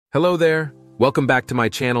Hello there. Welcome back to my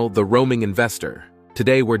channel, The Roaming Investor.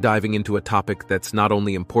 Today we're diving into a topic that's not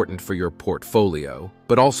only important for your portfolio,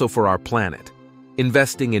 but also for our planet: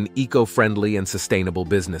 investing in eco-friendly and sustainable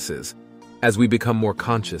businesses. As we become more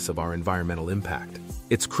conscious of our environmental impact,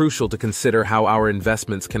 it's crucial to consider how our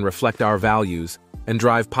investments can reflect our values and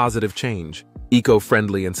drive positive change.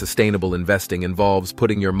 Eco-friendly and sustainable investing involves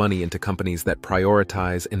putting your money into companies that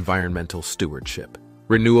prioritize environmental stewardship,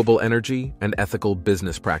 renewable energy, and ethical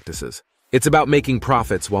business practices. It's about making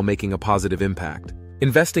profits while making a positive impact.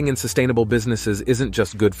 Investing in sustainable businesses isn't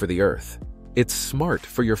just good for the earth. It's smart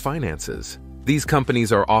for your finances. These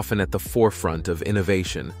companies are often at the forefront of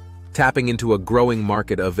innovation, tapping into a growing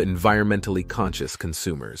market of environmentally conscious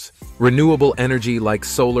consumers. Renewable energy like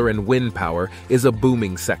solar and wind power is a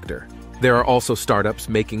booming sector. There are also startups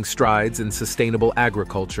making strides in sustainable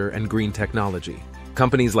agriculture and green technology.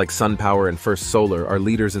 Companies like SunPower and First Solar are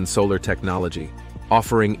leaders in solar technology,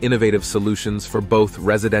 offering innovative solutions for both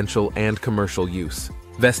residential and commercial use.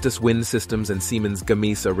 Vestas Wind Systems and Siemens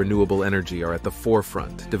Gamesa Renewable Energy are at the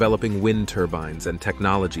forefront, developing wind turbines and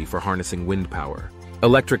technology for harnessing wind power.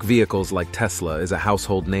 Electric vehicles like Tesla is a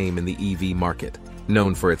household name in the EV market,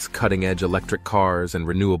 known for its cutting-edge electric cars and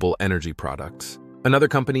renewable energy products. Another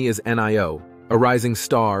company is NIO, a rising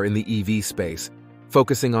star in the EV space,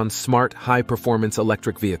 focusing on smart, high-performance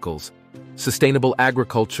electric vehicles, sustainable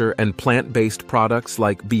agriculture, and plant-based products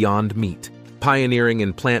like Beyond Meat, pioneering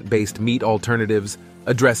in plant-based meat alternatives,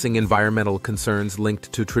 addressing environmental concerns linked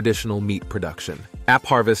to traditional meat production.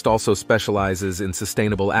 AppHarvest also specializes in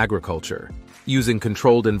sustainable agriculture, using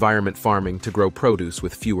controlled environment farming to grow produce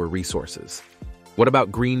with fewer resources. What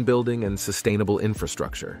about green building and sustainable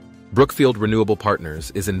infrastructure? Brookfield Renewable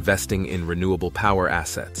Partners is investing in renewable power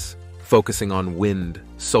assets, focusing on wind,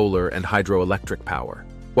 solar, and hydroelectric power,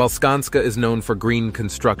 while Skanska is known for green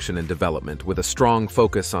construction and development with a strong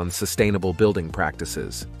focus on sustainable building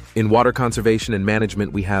practices. In water conservation and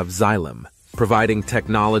management, we have Xylem, providing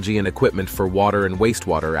technology and equipment for water and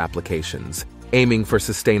wastewater applications, aiming for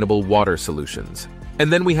sustainable water solutions.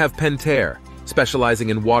 And then we have Pentair, specializing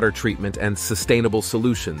in water treatment and sustainable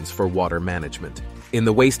solutions for water management. In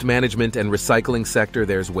the waste management and recycling sector,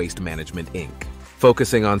 there's Waste Management Inc.,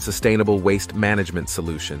 focusing on sustainable waste management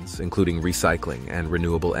solutions, including recycling and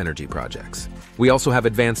renewable energy projects. We also have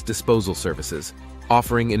Advanced Disposal Services,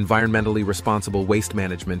 offering environmentally responsible waste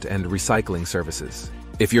management and recycling services.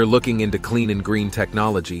 If you're looking into clean and green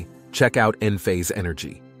technology, check out Enphase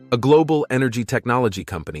Energy, a global energy technology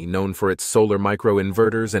company known for its solar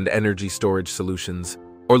microinverters and energy storage solutions.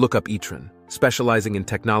 Or look up Etron, specializing in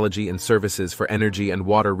technology and services for energy and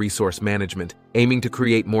water resource management, aiming to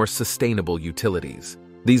create more sustainable utilities.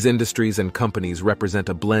 These industries and companies represent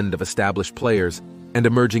a blend of established players and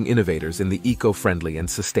emerging innovators in the eco-friendly and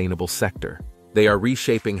sustainable sector. They are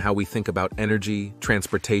reshaping how we think about energy,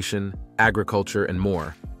 transportation, agriculture, and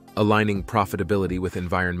more, aligning profitability with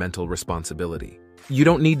environmental responsibility. You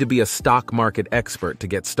don't need to be a stock market expert to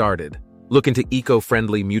get started. Look into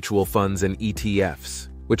eco-friendly mutual funds and ETFs,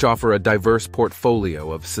 which offer a diverse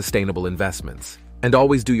portfolio of sustainable investments. And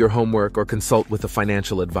always do your homework or consult with a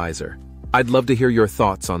financial advisor. I'd love to hear your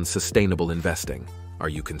thoughts on sustainable investing. Are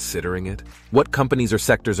you considering it? What companies or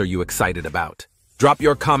sectors are you excited about? Drop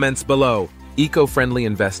your comments below. Eco-friendly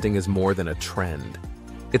investing is more than a trend.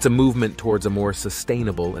 It's a movement towards a more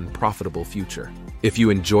sustainable and profitable future. If you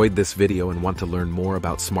enjoyed this video and want to learn more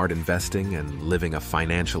about smart investing and living a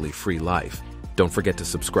financially free life, don't forget to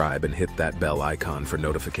subscribe and hit that bell icon for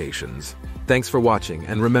notifications. Thanks for watching,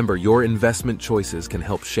 and remember, your investment choices can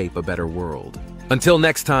help shape a better world. Until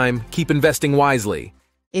next time, keep investing wisely.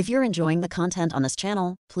 If you're enjoying the content on this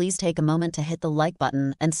channel, please take a moment to hit the like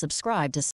button and subscribe to